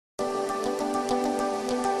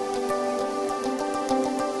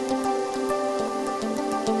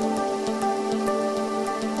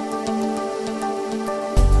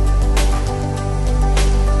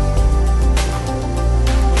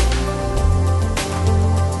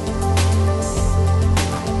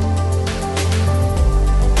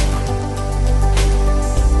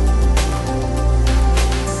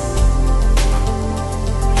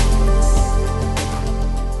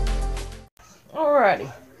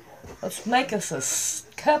let's make us a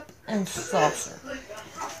cup and saucer.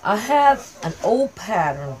 I have an old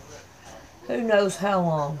pattern. Who knows how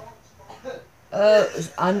long?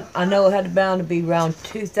 I know it had bound to be around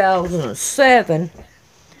 2007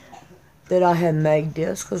 that I had made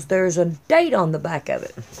this, because there's a date on the back of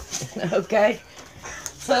it. Okay?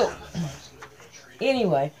 So,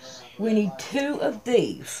 anyway, we need 2 of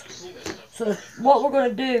these. So what we're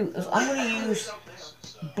going to do is I'm going to use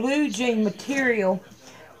blue jean material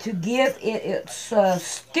to give it its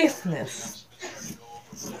stiffness.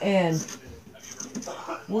 And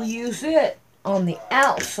we'll use it on the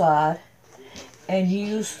outside and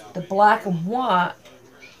use the black and white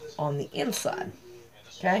on the inside.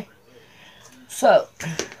 Okay? So,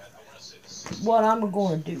 what I'm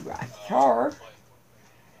going to do right here,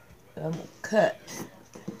 I'm going to cut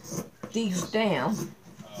these down.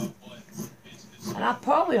 And I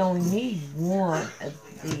probably only need 1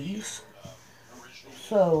 of these.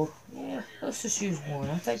 So, yeah, let's just use 1.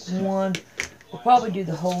 I think 1 will probably do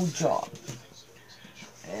the whole job.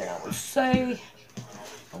 And I would say,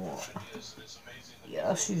 yeah,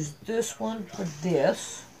 let's use this one for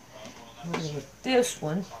this. We're going to get this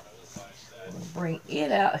one. I'm going to bring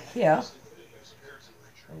it out here.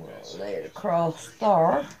 I'm going to lay it across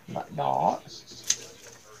there, like that.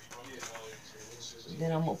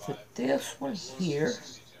 Then I'm going to put this one here.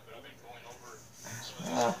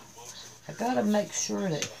 I got to make sure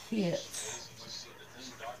that it hits.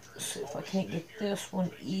 Let's see if I can't get this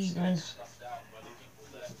one even.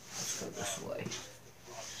 Let's go this way.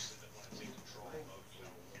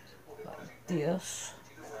 Like this.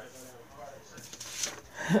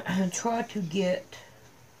 And try to get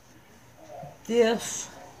this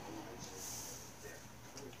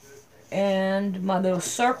and my little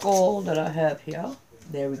circle that I have here.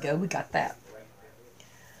 There we go, we got that.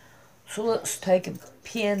 So let's take and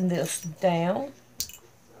pin this down.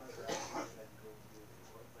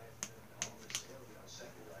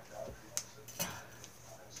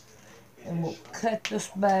 And we'll cut this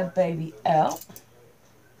bad baby out.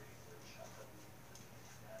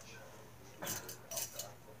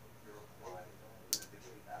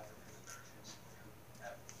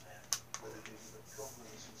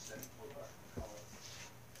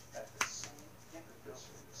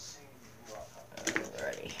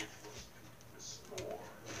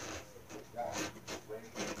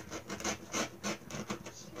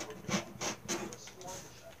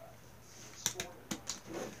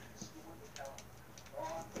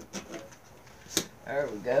 There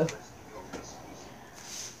we go.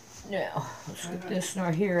 Now, let's get this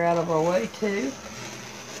right here out of our way too.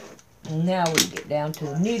 And now we get down to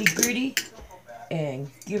the nitty gritty and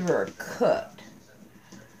give her a cut.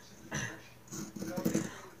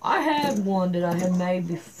 I had one that I had made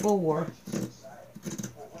before,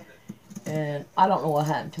 and I don't know what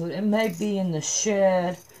happened to it. It may be in the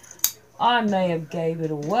shed. I may have gave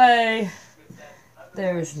it away.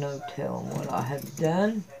 There's no telling what I have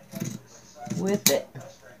done with it.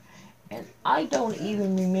 And I don't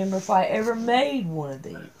even remember if I ever made one of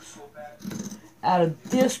these out of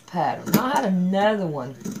this pattern. I had another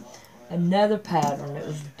one, another pattern that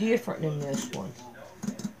was different than this one.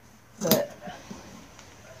 But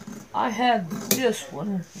I have this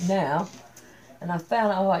one now, and I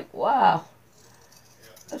found out, like, wow,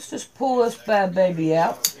 let's just pull this bad baby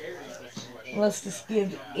out. Let's just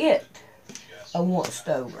give it a once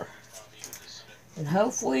over. And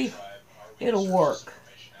hopefully it'll work.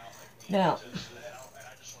 Now,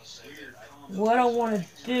 what I want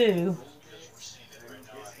to do,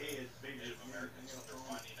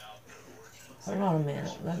 hold on a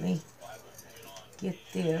minute, let me get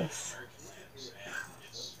this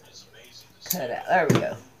cut out. There we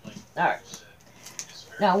go. Alright.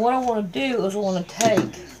 Now what I want to do is I want to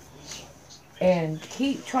take and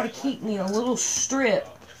try to keep me a little strip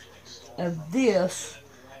of this,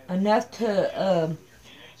 enough to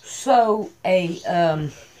sew a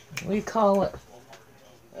what do you call it?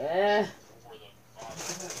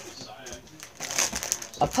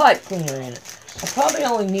 A pipe cleaner in it. I probably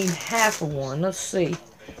only need half of one. Let's see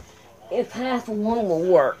if half of one will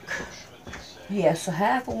work. Yes, a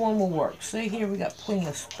half of one will work. See here, we got plenty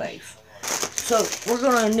of space. So we're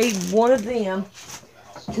going to need one of them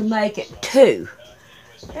to make it 2.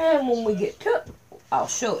 And when we get to it, I'll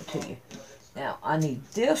show it to you. Now, I need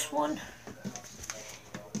this one.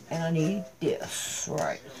 And I need this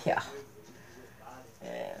right here.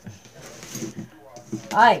 And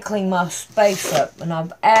I ain't cleaned my space up, and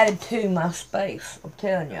I've added to my space. I'm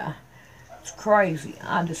telling you, it's crazy.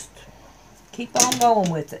 I just keep on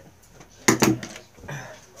going with it.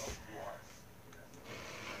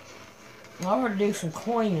 I ought to do some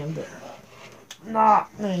cleaning, but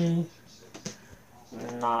Not me.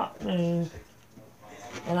 Not me.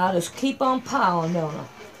 And I just keep on piling, don't I?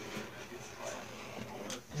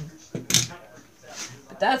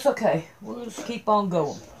 But that's okay. We'll just keep on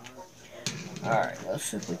going. Alright, let's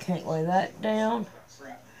see if we can't lay that down.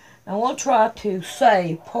 Now, I want to try to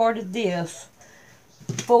save part of this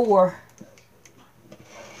for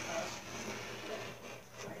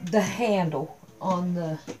the handle on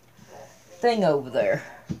the thing over there.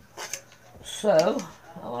 So,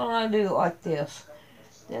 why don't I do it like this?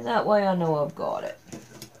 Then that way I know I've got it.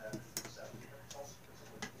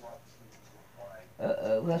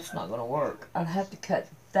 Uh-oh, that's not going to work. I'd have to cut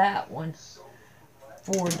that one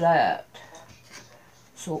for that.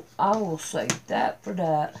 So I will save that for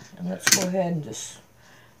that. And let's go ahead and just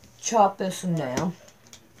chop this one down.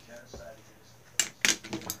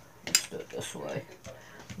 Let's do it this way.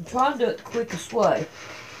 I'm trying to do it the quickest way.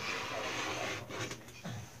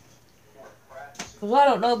 Because I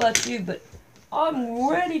don't know about you, but I'm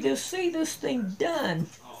ready to see this thing done.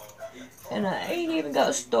 And I ain't even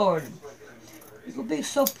got started. It'll be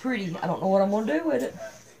so pretty. I don't know what I'm going to do with it.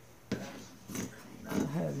 I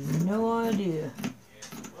have no idea.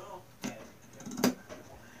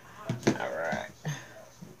 Alright.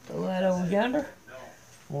 Throw that over yonder.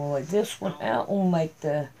 We'll lay this one out. We'll make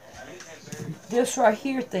this right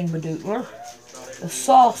here thingadoodler, the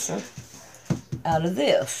saucer, out of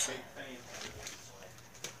this.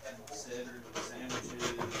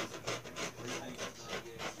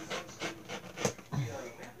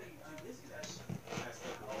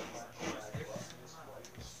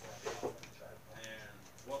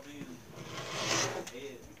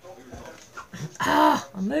 Ah,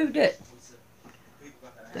 I moved it.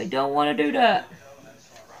 They don't want to do that.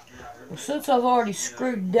 Well, since I've already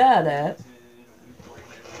screwed that up,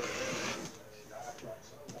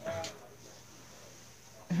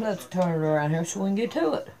 let's turn it around here so we can get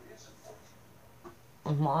to it.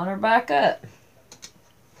 And line her back up.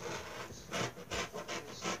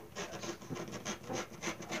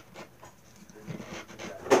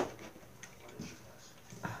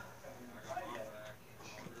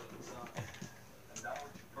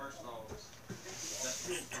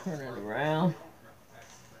 Turn it around.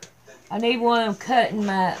 I need one of them cutting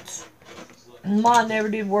mats. Mine never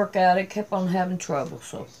did work out. It kept on having trouble,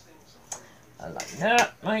 so I was like, nah,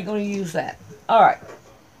 I ain't going to use that. Alright.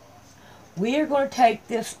 We are going to take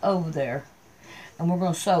this over there, and we're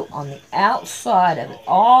going to sew on the outside of it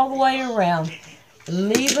all the way around,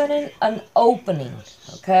 leaving an opening,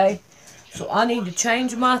 okay? So I need to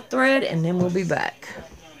change my thread, and then we'll be back.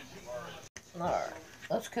 Alright,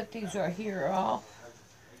 let's cut these right here off.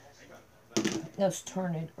 Let's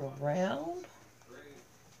turn it around.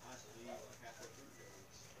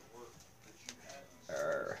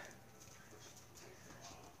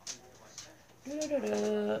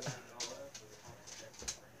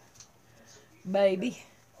 Baby,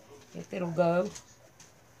 if it'll go.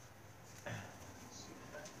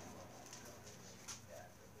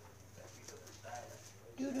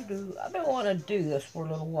 I've been wanting to do this for a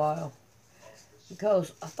little while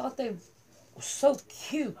because I thought they were so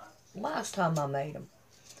cute last time I made them.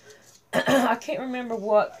 I can't remember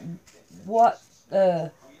what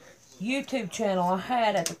YouTube channel I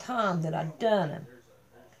had at the time that I'd done them,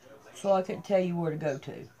 so I couldn't tell you where to go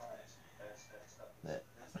to. But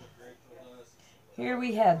here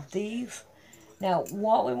we have these. Now,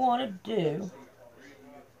 what we want to do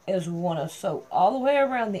is we want to sew all the way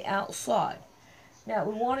around the outside. Now,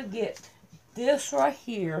 we want to get this right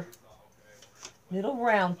here, little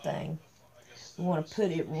round thing. We want to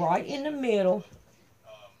put it right in the middle,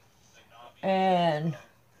 and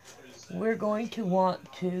we're going to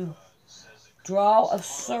want to draw a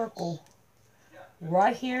circle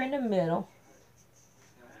right here in the middle.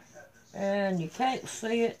 And you can't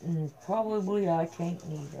see it, and probably I can't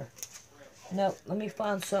neither. Nope, let me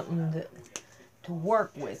find something to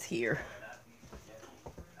work with here.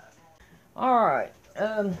 Alright,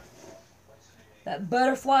 that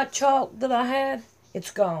butterfly chalk that I had, it's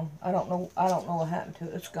gone. I don't know what happened to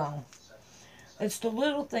it. It's gone. It's the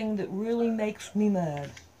little thing that really makes me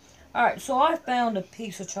mad. Alright, so I found a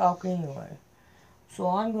piece of chalk anyway. So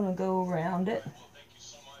I'm going to go around it.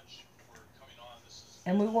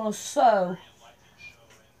 And we want to sew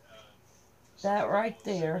that right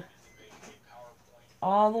there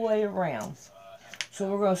all the way around. So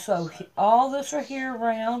we're going to sew all this right here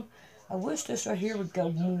around. I wish this right here would go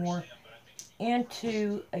more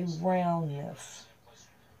into a roundness.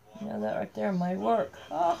 You know, that right there may work.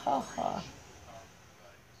 Ha ha ha.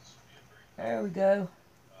 There we go.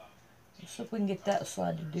 Let's see if we can get that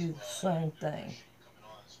side to do the same thing.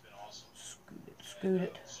 Scoot it, scoot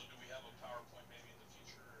it.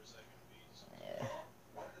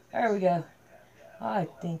 There we go. I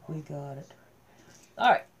think we got it.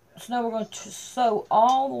 Alright, so now we're going to sew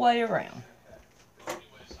all the way around.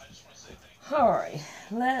 Alright,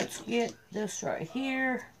 let's get this right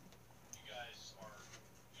here.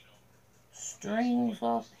 Strings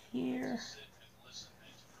off here.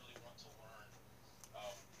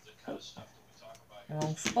 Oh,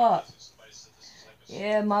 wrong spot.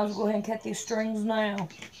 Yeah, might as well go ahead and cut these strings now,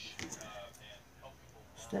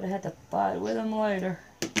 instead of have to fight with them later.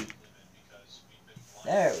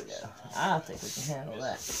 There we go. I think we can handle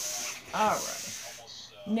that. Alright.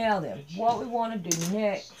 Now then, what we want to do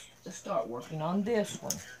next is start working on this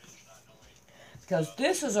one. Because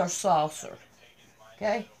this is our saucer.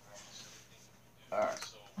 Okay? Alright.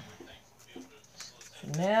 So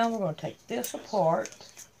now we're going to take this apart.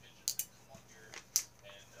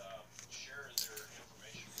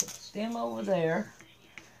 Set them over there.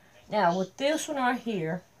 Now with this one right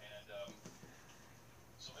here,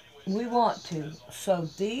 we want to sew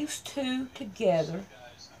these two together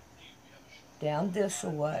down this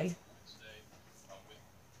way.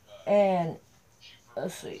 And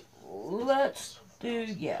let's see, let's do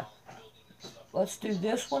this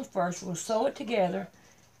one first. We'll sew it together,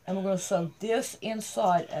 and we're going to sew this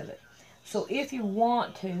inside of it. So if you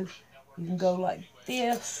want to, you can go like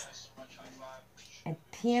this and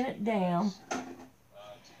pin it down.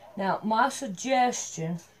 Now my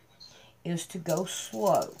suggestion is to go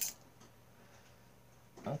slow,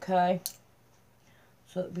 okay?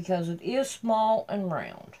 So because it is small and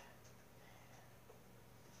round.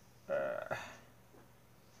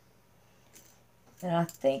 And I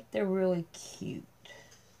think they're really cute.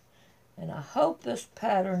 And I hope this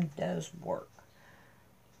pattern does work.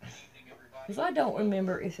 Because I don't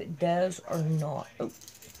remember if it does or not. Oh,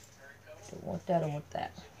 don't want that, I want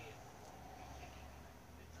that.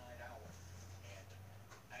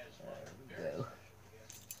 There we go.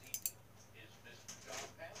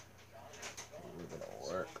 We're going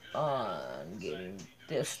to work on getting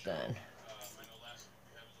this done.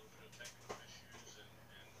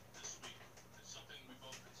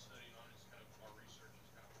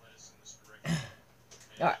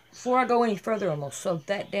 Alright, before I go any further, I'm going to sew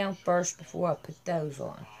that down first before I put those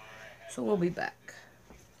on. So we'll be back.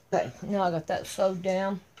 Okay, now I got that sewed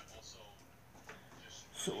down.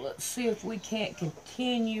 So let's see if we can't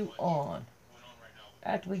continue on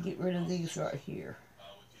after we get rid of these right here.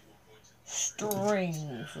 Strings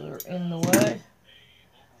that are in the way.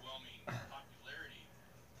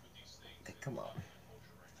 Okay, come on.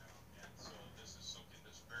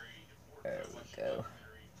 There we go.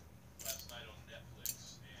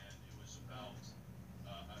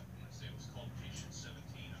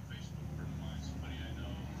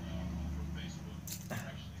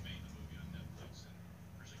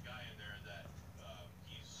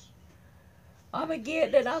 I'm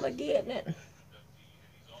getting it.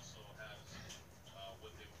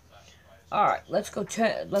 All right, let's go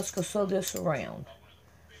sew this around.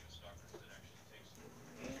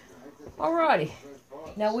 Alrighty,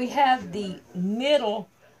 now we have the middle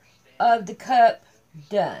of the cup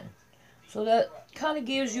done. So that kind of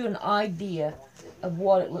gives you an idea of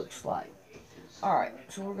what it looks like. Alright,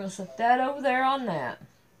 so we're going to set that over there on that.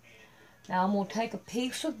 Now I'm going to take a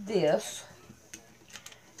piece of this,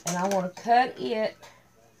 and I want to cut it.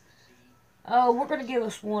 Oh, we're going to give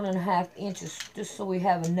us 1.5 inches just so we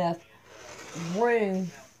have enough room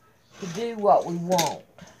to do what we want.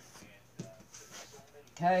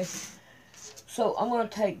 Okay, so I'm going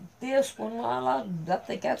to take this one. I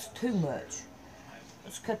think that's too much.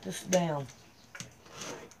 Let's cut this down.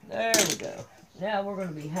 There we go. Now we're going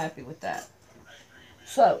to be happy with that.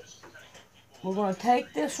 So we're going to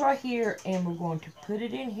take this right here and we're going to put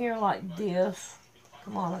it in here like this.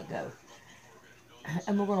 Come on, let go.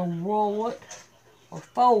 And we're going to roll it or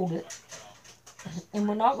fold it. And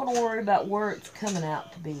we're not going to worry about where it's coming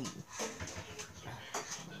out to be.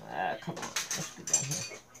 Come on, let's get down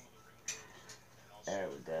here. There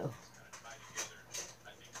we go.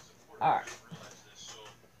 Alright.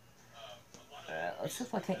 Let's see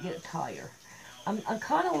if I can't get it tighter. I'm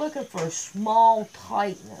kind of looking for a small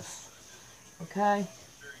tightness. Okay?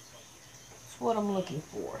 That's what I'm looking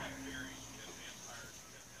for.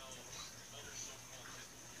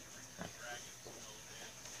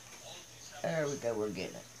 There we go, we're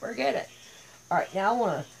getting it. We're getting it. Alright, now I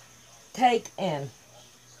want to take and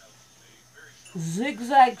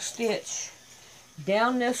zigzag stitch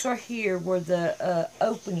down this right here where the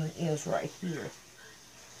opening is right here.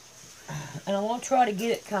 And I want to try to get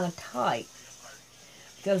it kind of tight,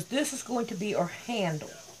 because this is going to be our handle.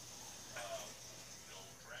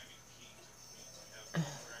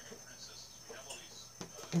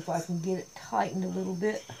 If I can get it tightened a little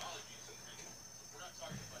bit.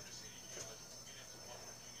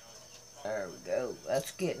 There we go.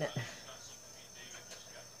 That's getting it.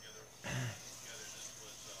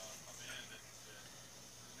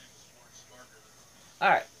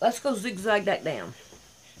 Alright, let's go zigzag that down.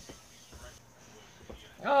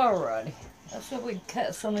 Alrighty. Let's see if we can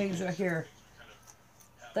cut some of these right here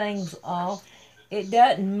things off. It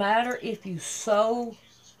doesn't matter if you sew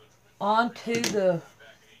onto the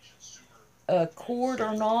cord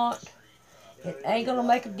or not. It ain't going to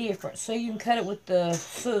make a difference. So you can cut it with the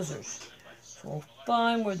scissors. So we'll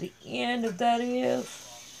find where the end of that is.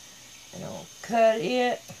 And I'll cut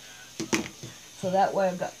it. So that way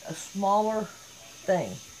I've got a smaller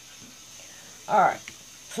thing. Alright.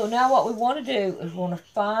 So now what we want to do is we want to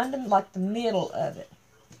find like the middle of it.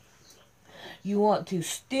 You want to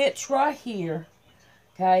stitch right here.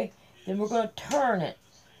 Okay. Then we're going to turn it.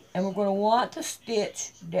 And we're going to want to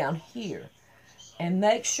stitch down here. And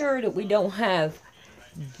make sure that we don't have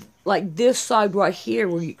like this side right here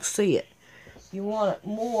where you can see it. You want it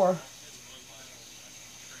more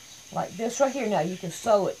like this right here. Now you can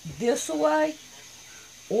sew it this away,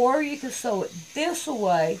 or you can sew it this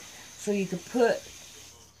away, so you can put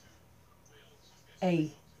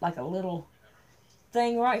like a little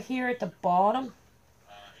thing right here at the bottom.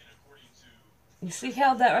 You see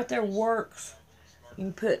how that right there works?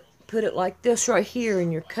 You can put it like this right here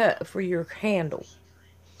in your cut for your handle.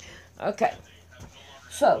 Okay,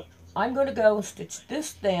 so I'm going to go and stitch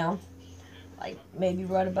this down, like maybe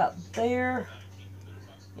right about there.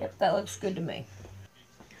 Yep, that looks good to me.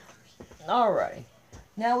 Alright,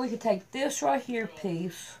 now we can take this right here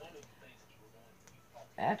piece,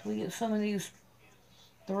 after we get some of these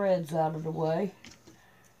threads out of the way,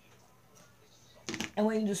 and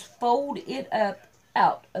we can just fold it up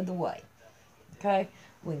out of the way. Okay,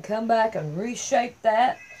 we can come back and reshape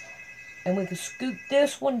that, and we can scoop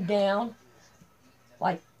this one down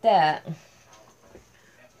like that.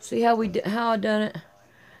 See how I done it?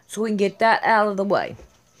 So we can get that out of the way.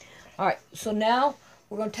 Alright, so now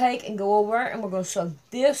we're going to take and go over and we're going to sew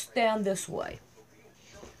this down this way.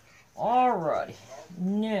 Alrighty,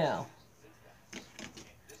 now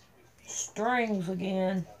strings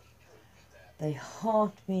again. They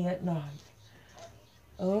haunt me at night.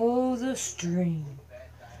 Oh, the string.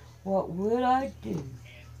 What would I do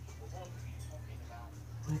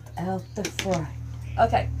without the fright?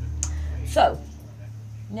 Okay, so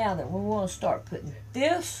now then we want to start putting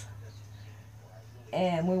this,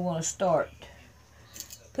 and we want to start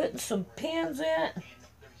putting some pins in it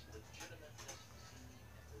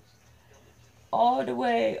all the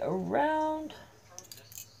way around.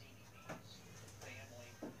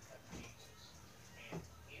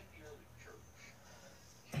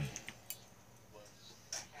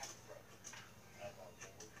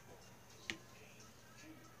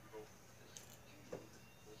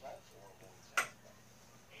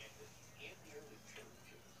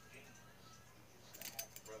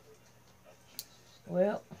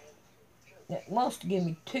 Well, it wants to give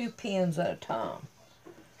me 2 pins at a time.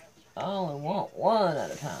 I only want 1 at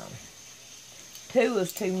a time. 2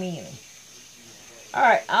 is too many.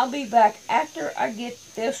 Alright, I'll be back after I get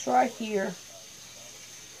this right here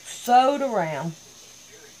sewed around.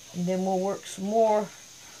 And then we'll work some more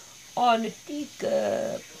on the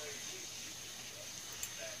teacup.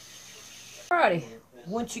 Alrighty,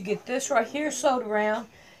 once you get this right here sewed around,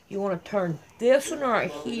 you want to turn this one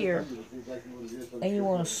right here, and you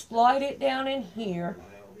want to slide it down in here,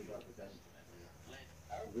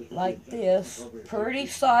 like this, pretty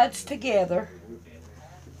sides together,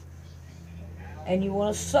 and you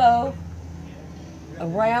want to sew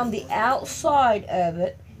around the outside of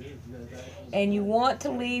it, and you want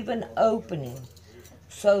to leave an opening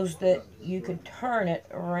so that you can turn it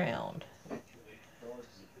around.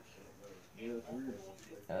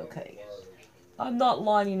 Okay. I'm not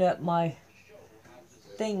lining up my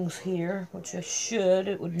things here, which I should.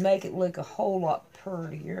 It would make it look a whole lot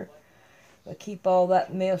prettier. But keep all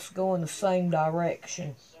that mess going the same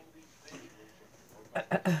direction.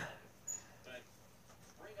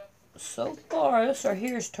 So far, this right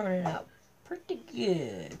here is turning out pretty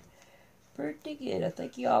good. Pretty good. I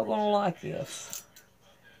think y'all gonna like this.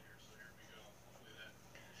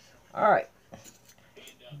 Alright.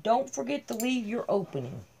 Don't forget to leave your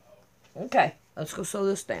opening. Okay, let's go sew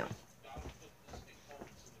this down.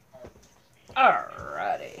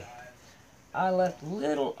 Alrighty. I left a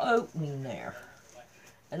little opening there.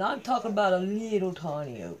 And I'm talking about a little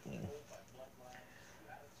tiny opening.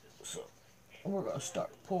 So, we're going to start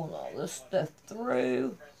pulling all this stuff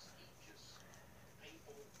through.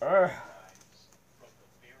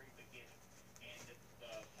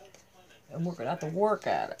 and we're going to have to work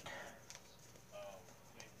at it.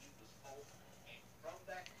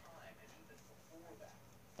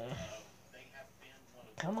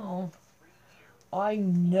 Come on. I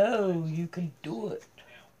know you can do it.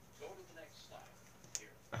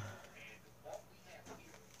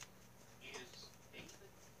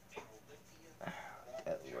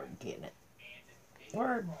 Oh, we're getting it.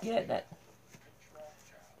 We're getting it.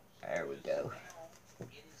 There we go.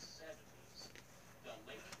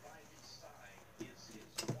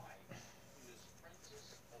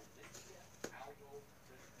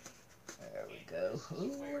 There we go.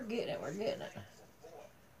 Ooh, we're getting it. We're getting it.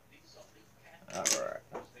 Alright.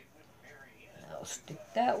 Now stick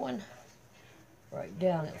that one right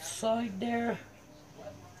down inside there.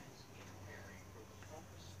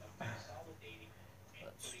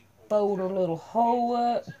 Let's fold our little hole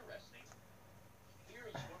up.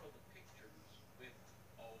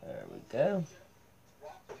 There we go.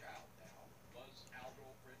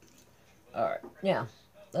 Alright, now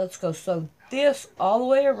let's go sew this all the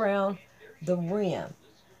way around the rim.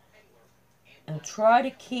 And try to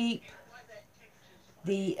keep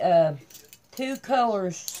the two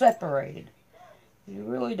colors separated. You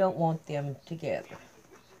really don't want them together.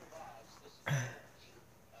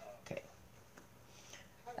 Okay.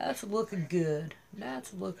 That's looking good.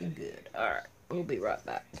 That's looking good. Alright, we'll be right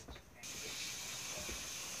back.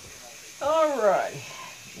 Alright,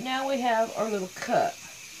 now we have our little cup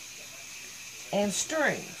and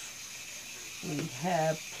strings. We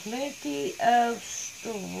have plenty of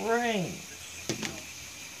strings.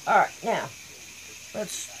 Alright, now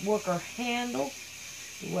let's work our handle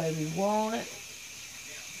the way we want it.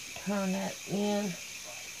 Turn that in.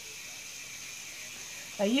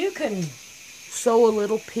 Now you can sew a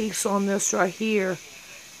little piece on this right here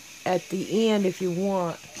at the end if you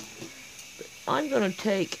want. But I'm going to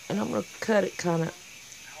take and I'm going to cut it kind of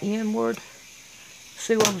inward.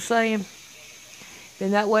 See what I'm saying?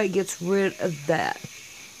 Then that way it gets rid of that.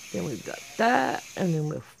 Then we've got that, and then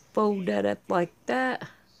we'll fold that up like that.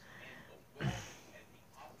 Let's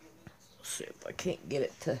see if I can't get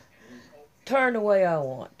it to turn the way I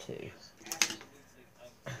want to.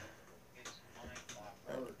 Let's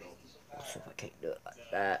see if I can't do it like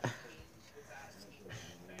that.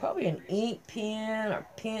 Probably an ink pen or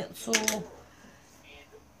pencil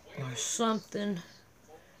or something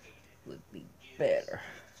would be better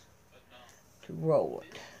to roll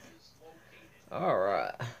it.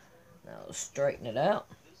 Alright, now let's straighten it out.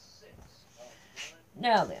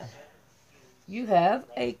 Now then, you have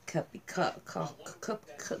a cup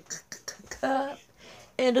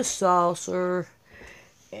and a saucer,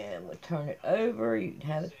 and we'll turn it over. You can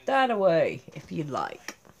have it that way if you'd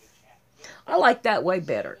like. I like that way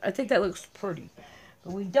better. I think that looks pretty,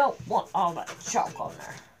 but we don't want all that chalk on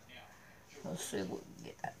there. Let's see if we can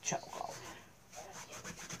get that chalk off.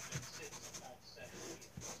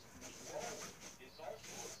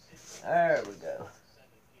 There we go.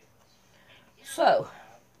 So,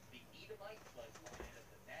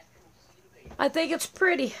 I think it's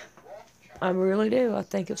pretty. I really do. I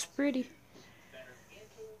think it's pretty.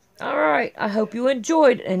 Alright, I hope you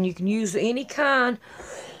enjoyed it, and you can use any kind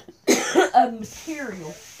of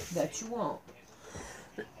material that you want.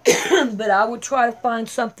 But I would try to find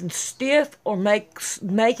something stiff or make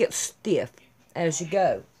it stiff as you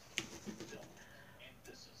go.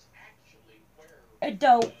 And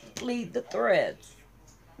don't leave the threads.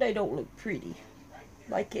 They don't look pretty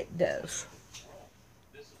like it does.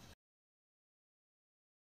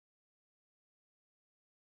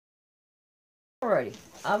 Alrighty,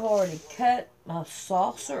 I've already cut my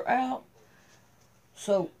saucer out.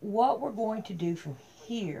 So what we're going to do from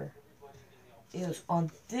here is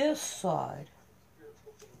on this side,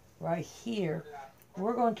 right here,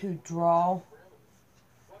 we're going to draw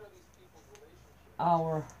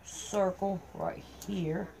our circle right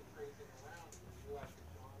here.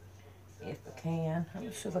 If I can. Let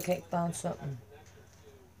me see if I can't find something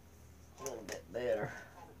a little bit better.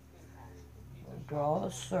 We'll draw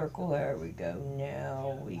a circle. There we go.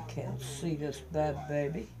 Now we can see this bad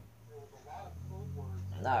baby.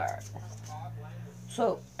 Alright.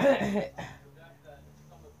 So, there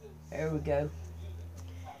we go.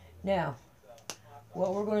 Now,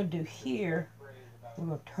 what we're going to do here, we're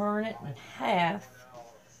going to turn it in half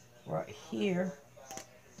right here.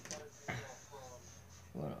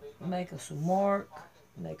 We're going to make us a mark,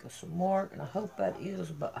 and I hope that is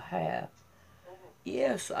about half.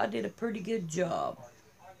 Yes, I did a pretty good job.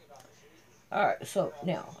 Alright, so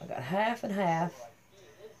now I got half and half.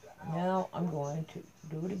 Now I'm going to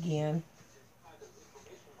do it again.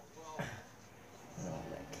 I'm going to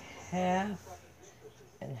make half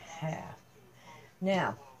and half.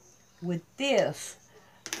 Now, with this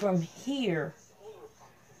from here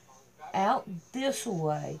out this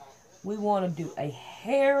way, we want to do a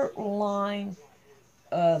hairline.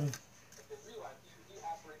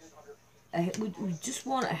 We just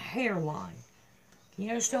want a hairline. Can you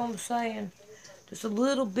understand what I'm saying? Just a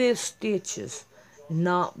little bit of stitches,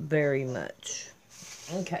 not very much.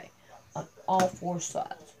 Okay, on all four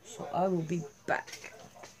sides. So I will be back.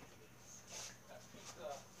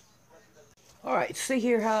 Alright, see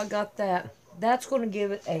here how I got that? That's going to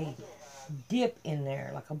give it a dip in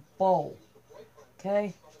there, like a bowl.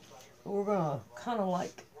 Okay? We're going to kind of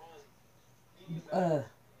like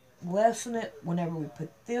lessen it whenever we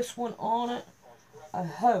put this one on it. I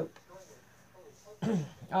hope.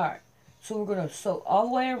 Alright, so we're going to sew all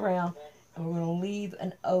the way around and we're going to leave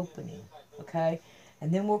an opening. Okay?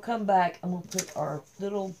 And then we'll come back and we'll put our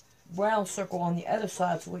little round circle on the other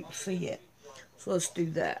side so we can see it. So let's do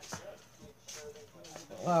that.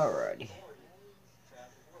 Alrighty.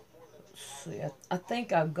 Let's see, I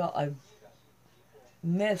think I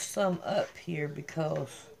messed some up here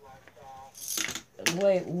because the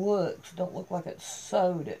way it looks, don't look like it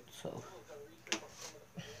sewed it, so.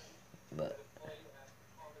 But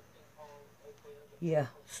yeah,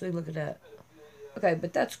 see, look at that. Okay,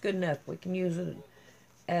 but that's good enough. We can use it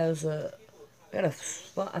as a. I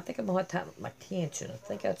think I'm gonna have to have my tension. I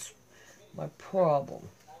think that's my problem.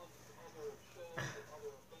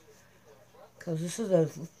 Because this is a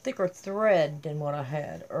thicker thread than what I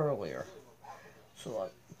had earlier. So I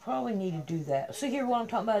probably need to do that. See here what I'm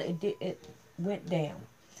talking about? It went down.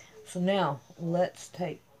 So now let's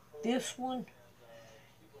take this one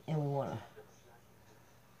and we want to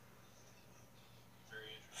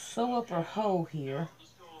sew up our hole here.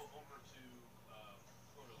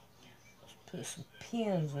 Let's put some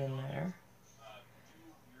pins in there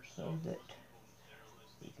so that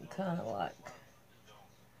you can kind of like.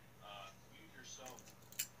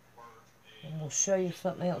 And we'll show you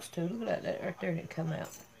something else too. Look at that right there, didn't come out.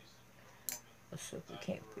 Let's see if we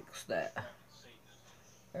can't fix that.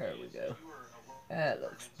 There we go. That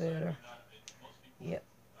looks better. Yep.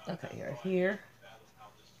 Okay, right here.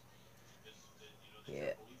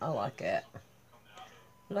 Yeah, I like that.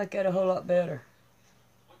 I like that a whole lot better.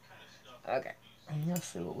 Okay, let's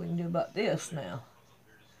see what we can do about this now.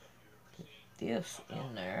 Put this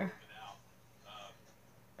in there.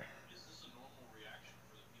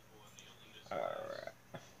 Alright.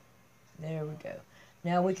 There we go.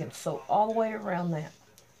 Now we can sew all the way around that.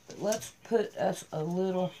 But let's put us a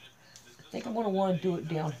little, I think I'm going to want to do it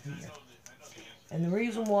down here. And the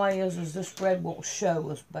reason why is this red won't show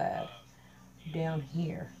as bad down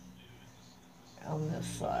here on this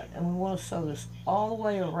side. And we want to sew this all the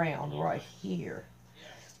way around right here.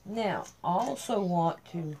 Now, I also want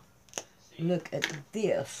to look at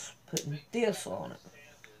this, putting this on it.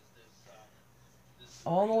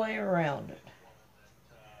 All the way around it.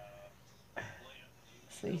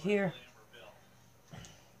 See here?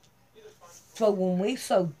 So when we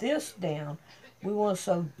sew this down, we want to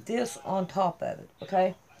sew this on top of it,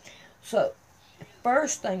 okay? So, the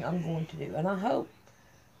first thing I'm going to do, and I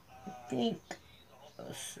think,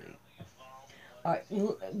 let's see. Alright,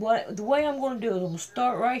 the way I'm going to do is I'm going to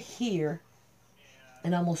start right here,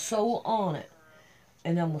 and I'm going to sew on it.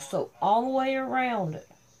 And I'm going to sew all the way around it.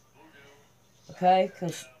 Okay,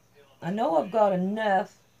 because I know I've got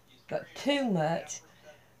enough, got too much.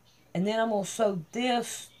 And then I'm going to sew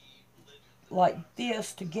this like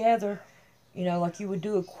this together, you know, like you would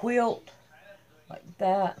do a quilt, like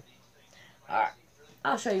that. Alright,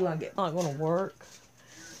 I'll show you when I get. It's not going to work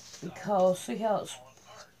because see how it's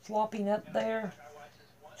flopping up there?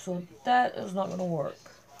 So that is not going to work.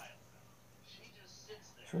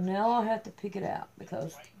 So now I have to pick it out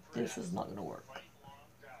because this is not going to work.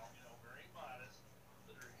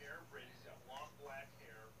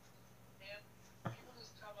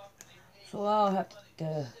 So I'll have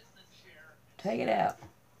to take it out.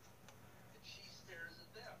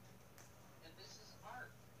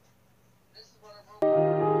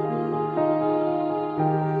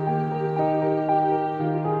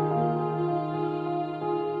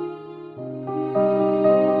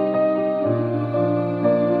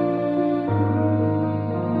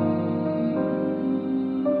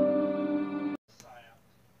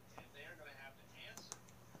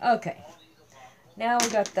 Okay, now we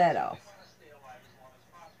got that off.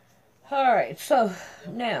 Alright, so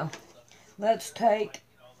now let's take,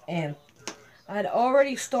 and I'd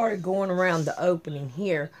already started going around the opening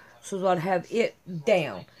here so that I'd have it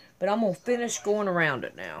down. But I'm going to finish going around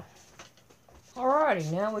it now.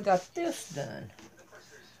 Alrighty, now we got this done.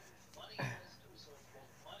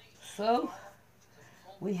 So,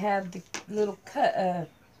 we have the little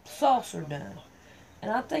saucer done.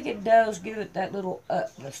 And I think it does give it that little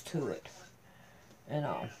upness to it. And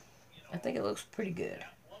I think it looks pretty good.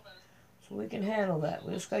 So we can handle that.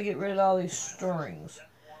 We just got to get rid of all these strings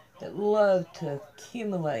that love to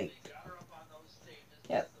accumulate.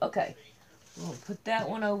 Yep, okay. We'll put that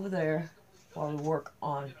one over there while we work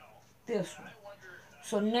on this one.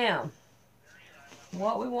 So now,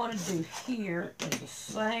 what we want to do here is the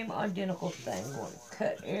same identical thing. We're going to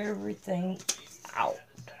cut everything out.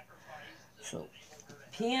 So,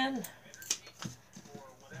 pin,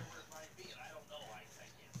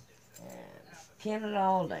 and pin it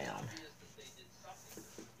all down.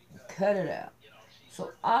 Cut it out.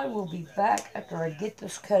 So I will be back after I get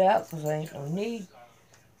this cut out because I ain't no need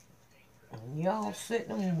y'all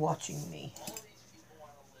sitting and watching me.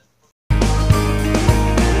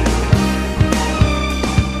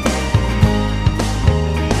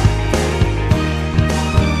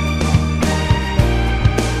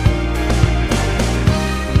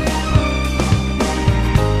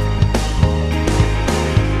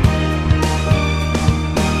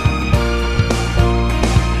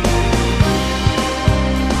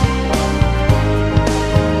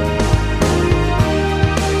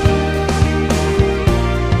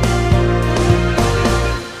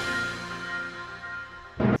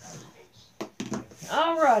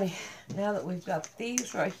 Alrighty, now that we've got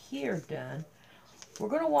these right here done, we're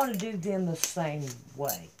going to want to do them the same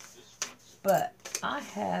way. But I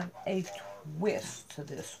have a twist to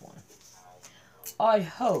this one. I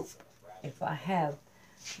hope if I have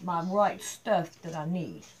my right stuff that I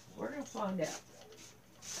need. We're going to find out.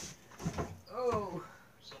 Oh,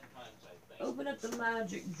 open up the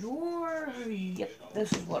magic drawer. Yep,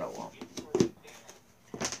 this is what I want.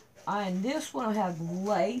 In this one I have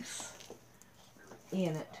lace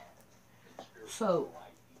in it. So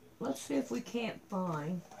let's see if we can't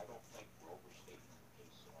find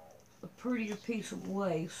a prettier piece of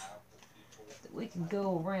lace that we can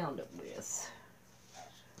go around it with.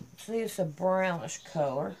 See, it's a brownish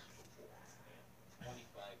color.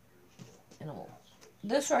 And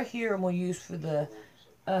this right here I'm going to use for the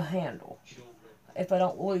handle, if I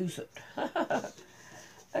don't lose it.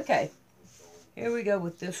 Okay, here we go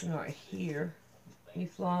with this one right here. You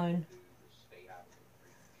find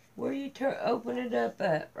where you open it up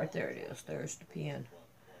at. Right there it is. There's the pin.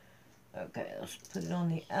 Okay, let's put it on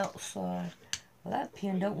the outside. Well, that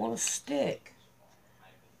pin don't want to stick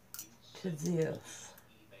to this.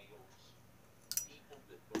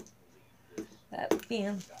 That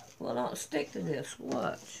pin will not stick to this.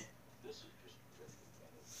 Watch.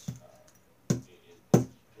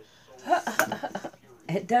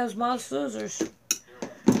 It does my scissors.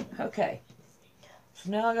 Okay. So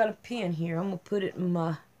now I got a pin here. I'm going to put it in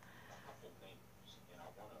my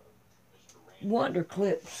Wonder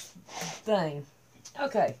Clips thing.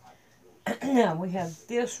 Okay. Now we have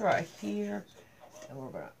this right here. And we're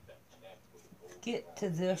going to get to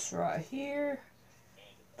this right here.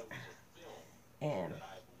 And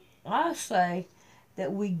I say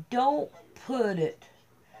that we don't put it,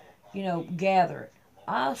 gather it.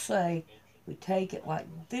 I say we take it like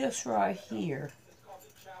this right here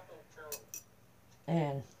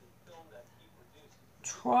and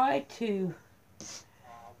try to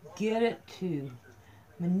get it to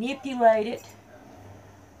manipulate it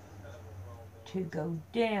to go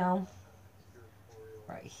down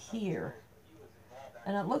right here.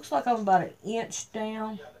 And it looks like I'm about an inch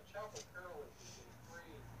down.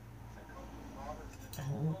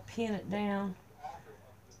 And we'll pin it down.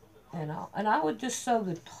 And I would just sew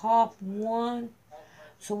the top one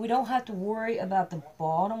so we don't have to worry about the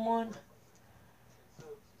bottom one.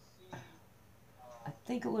 I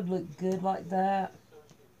think it would look good like that.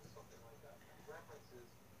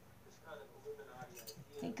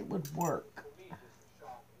 I think it would work.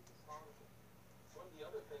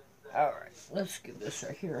 Alright, let's give this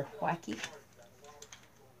right here a whacky.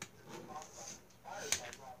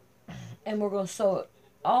 And we're going to sew it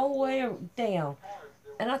all the way down.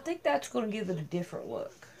 And I think that's going to give it a different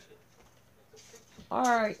look.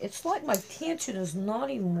 Alright, it's like my tension is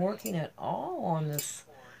not even working at all on this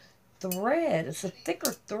thread. It's a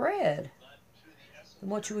thicker thread than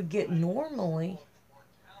what you would get normally.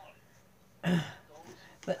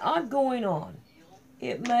 But I'm going on.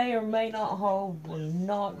 It may or may not hold. We're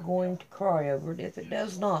not going to cry over it if it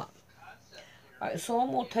does not. Alright, so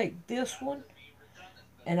I'm going to take this one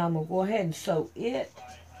and I'm going to go ahead and sew it.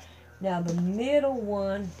 Now the middle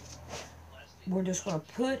one, we're just going to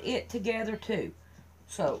put it together too.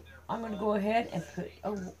 So I'm going to go ahead and put,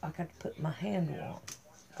 I got to put my handle on.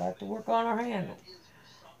 Got to work on our handle.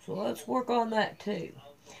 So let's work on that too.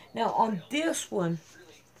 Now on this one,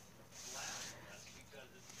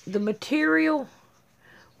 the material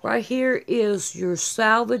right here is your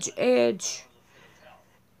salvage edge.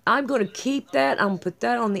 I'm going to keep that. I'm going to put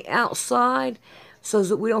that on the outside so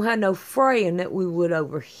that we don't have no fraying that we would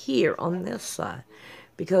over here on this side.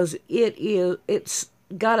 Because it's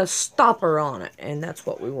got a stopper on it, and that's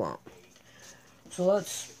what we want. So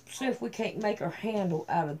let's see if we can't make our handle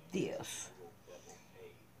out of this.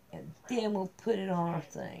 And then we'll put it on our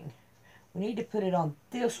thing. We need to put it on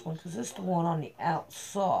this one because this is the one on the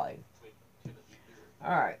outside.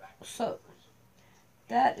 Alright, so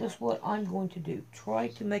that is what I'm going to do. Try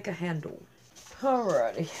to make a handle.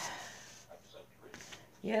 Alrighty.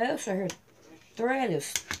 Yeah, so her thread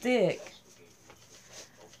is thick.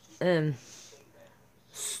 And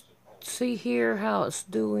see here how it's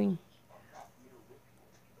doing?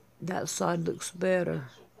 That side looks better.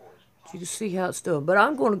 You can see how it's doing. But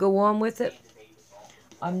I'm going to go on with it.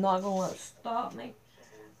 I'm not going to let it stop me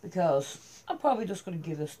because I'm probably just going to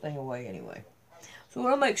give this thing away anyway. So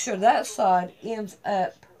we'll make sure that side ends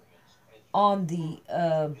up on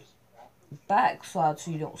the back side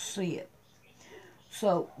so you don't see it.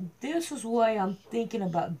 So this is the way I'm thinking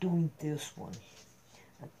about doing this one.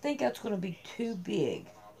 I think that's going to be too big.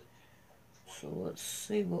 So let's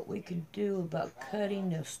see what we can do about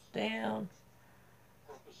cutting this down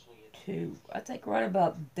to, I think right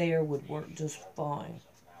about there would work just fine.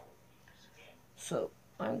 So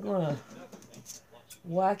I'm going to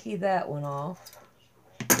wacky that one off.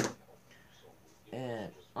 And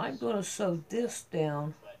I'm going to sew this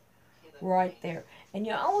down right there. And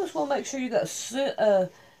you always want to make sure you got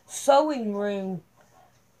sewing room,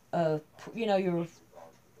 you know,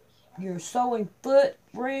 your sewing foot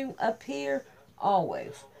room up here,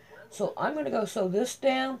 always. So I'm going to go sew this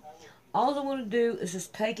down. All I'm going to do is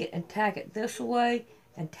just take it and tack it this way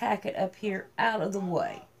and tack it up here out of the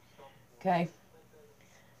way. Okay?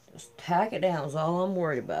 Just tack it down is all I'm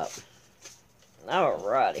worried about.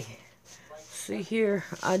 Alrighty. See here,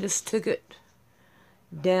 I just took it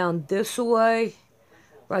down this way,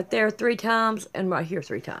 right there 3 times, and right here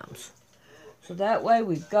 3 times. So that way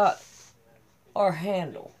we've got our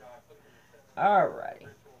handle. Alrighty.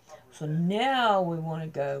 So now we want to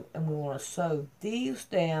go and we want to sew these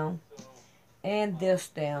down and this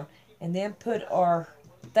down and then put our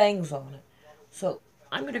things on it. So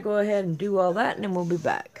I'm going to go ahead and do all that and then we'll be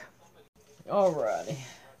back. Alrighty.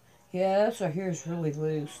 Yeah, this right here is really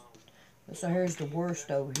loose. This right here is the worst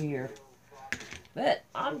over here. But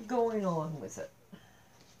I'm going on with it.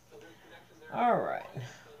 Alright.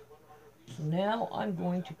 So now I'm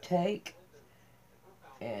going to take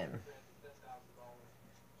and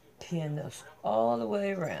pin this all the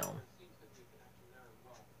way around.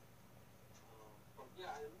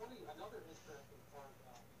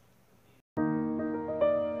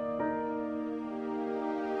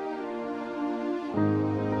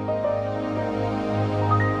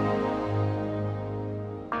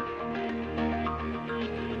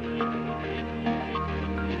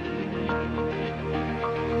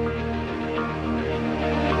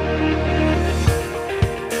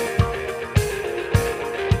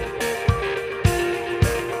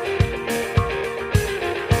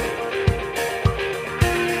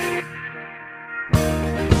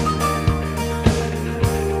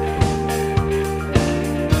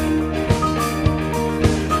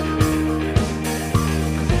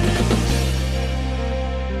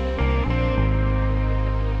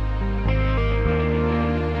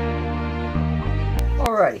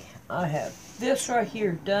 Alrighty, I have this right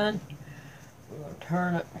here done. We're going to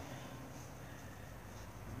turn it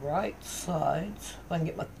right sides. If I can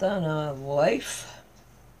get my thumb out of the lace.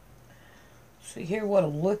 See here what a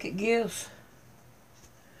look it gives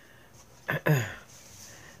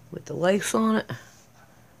with the lace on it.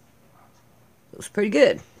 Looks pretty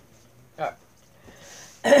good. Alright.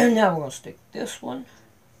 Now we're going to stick this one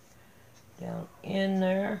down in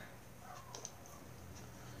there.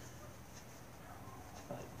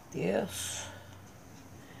 This,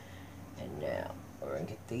 and now we're going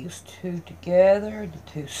to get these two together,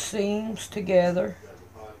 the two seams together.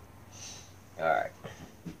 Alright.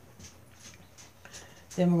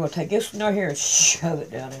 Then we're going to take this one right here and shove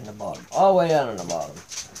it down in the bottom, all the way down in the bottom.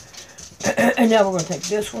 And now we're going to take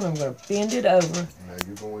this one and we're going to bend it over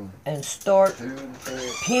and start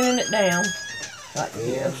pinning it down like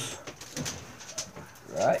this,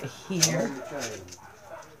 right here.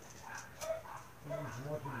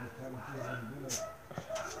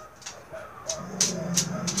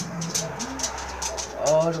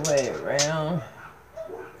 All the way around.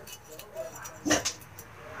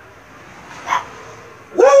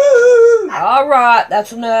 Woo! All right,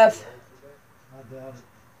 that's enough. I doubt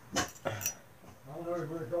it. I don't know if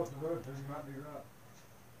we're across the road, so you might be right.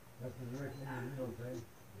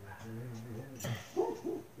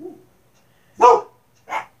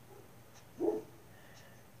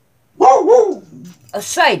 A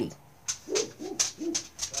Sadie.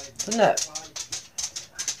 No.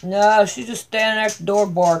 No, she's just standing there at the door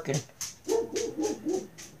barking.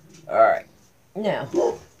 Alright. Now,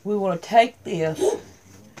 we want to take this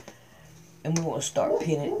and we want to start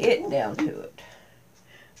pinning it down to it.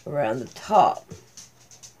 Around the top.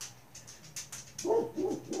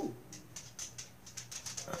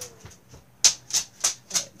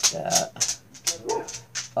 Like that.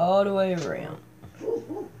 All the way around.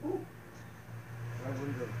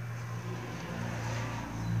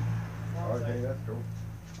 Okay, that's cool.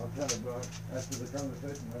 I'll tell it after the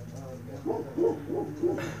conversation.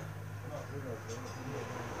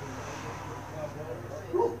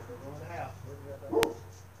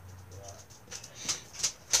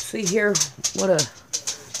 See here what a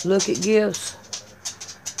look it gives.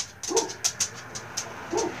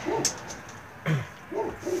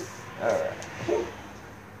 Alright.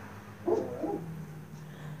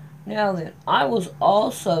 Now then, I was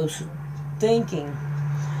also thinking,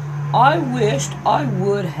 I wished I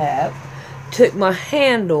would have took my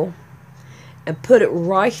handle and put it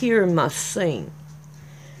right here in my seam.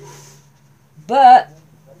 But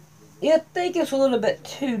I think it's a little bit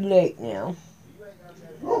too late now.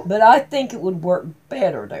 But I think it would work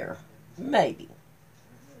better there. Maybe.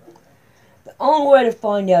 The only way to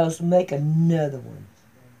find out is to make another one.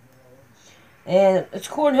 And it's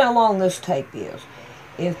according to how long this tape is.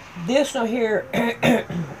 If this right here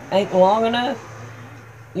ain't long enough,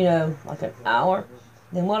 you know, like an hour,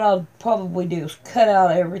 then what I'll probably do is cut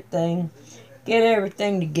out everything, get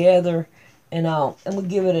everything together, and we'll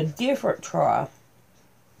give it a different try.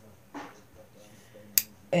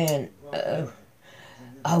 And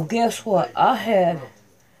oh, guess what? I had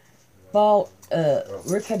bought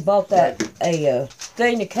Rick had bought that a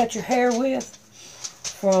thing to cut your hair with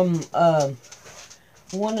from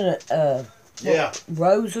one of the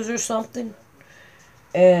Roses or something.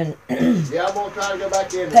 And yeah, I'm gonna try to go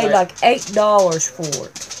back in. Paid like $8 for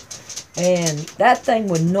it, and that thing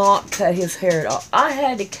would not cut his hair at all. I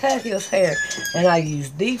had to cut his hair, and I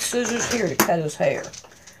used these scissors here to cut his hair.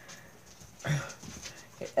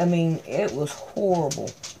 I mean, it was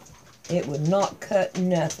horrible. It would not cut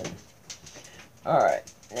nothing. All right,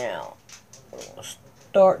 now we're gonna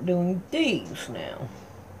start doing these now.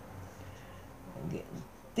 I'm getting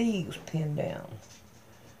these pinned down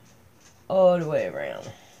all the way around.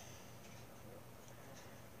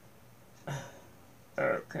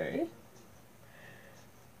 Okay.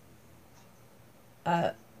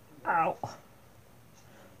 Ow. Let's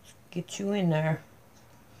get you in there.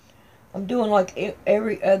 I'm doing like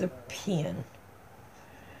every other pin.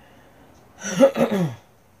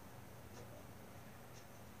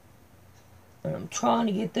 And I'm trying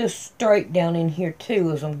to get this straight down in here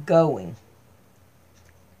too as I'm going.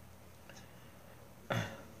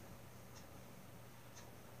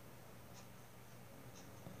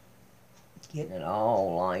 Getting it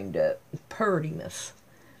all lined up. Purtiness.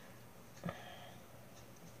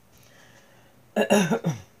 Oh,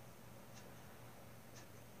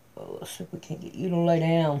 let's see if we can't get you to lay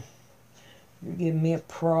down. You're giving me a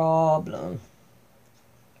problem.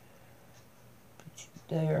 Put you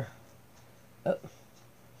there. Oh.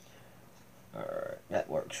 Alright, that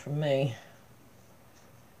works for me.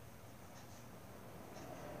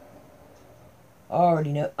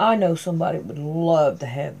 I know somebody would love to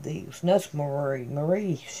have these. And that's Marie.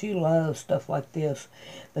 Marie, she loves stuff like this.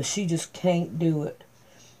 But she just can't do it.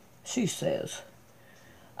 She says,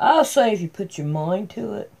 I'll say if you put your mind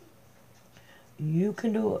to it, you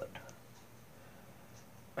can do it.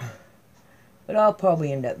 But I'll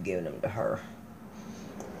probably end up giving them to her.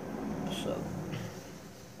 So,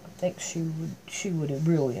 I think she would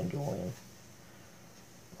really enjoy them.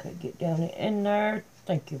 Okay, get down in there.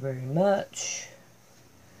 Thank you very much.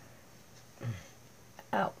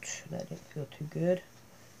 Ouch, that didn't feel too good.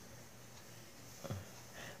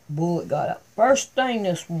 Bullet got out first thing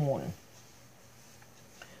this morning.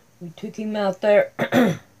 We took him out there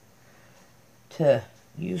to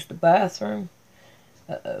use the bathroom.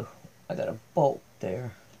 Uh-oh, I got a bolt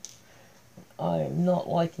there. I am not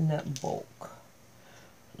liking that bulk.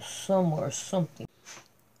 Somewhere, something.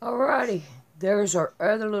 Alrighty, there's our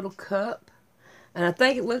other little cup. And I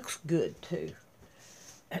think it looks good too.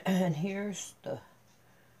 And here's the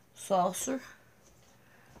saucer.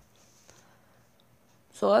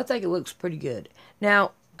 So I think it looks pretty good.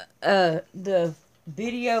 Now, the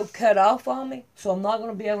video cut off on me, so I'm not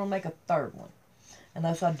going to be able to make a third one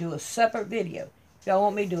unless I do a separate video. If y'all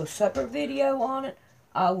want me to do a separate video on it,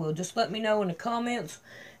 I will. Just let me know in the comments,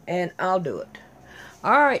 and I'll do it.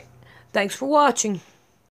 All right. Thanks for watching.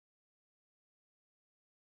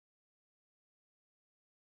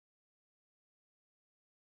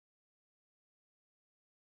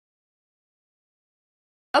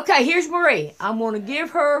 Okay, here's Marie. I'm going to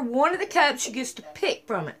give her one of the cups. She gets to pick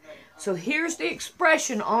from it. So here's the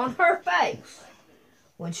expression on her face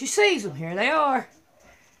when she sees them. Here they are.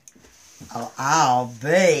 Oh, I'll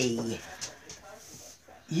be.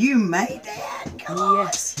 You made that?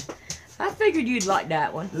 Yes. I figured you'd like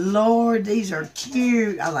that one. Lord, these are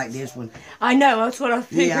cute. I like this one. I know, that's what I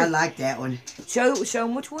figured. Yeah, I like that one. Show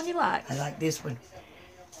them which one you like. I like this one.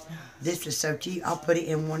 This is so cute. I'll put it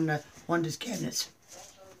in one of those cabinets.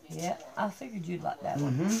 Yeah, I figured you'd like that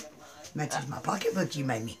one. Mm-hmm. Matches my pocketbook you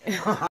made me.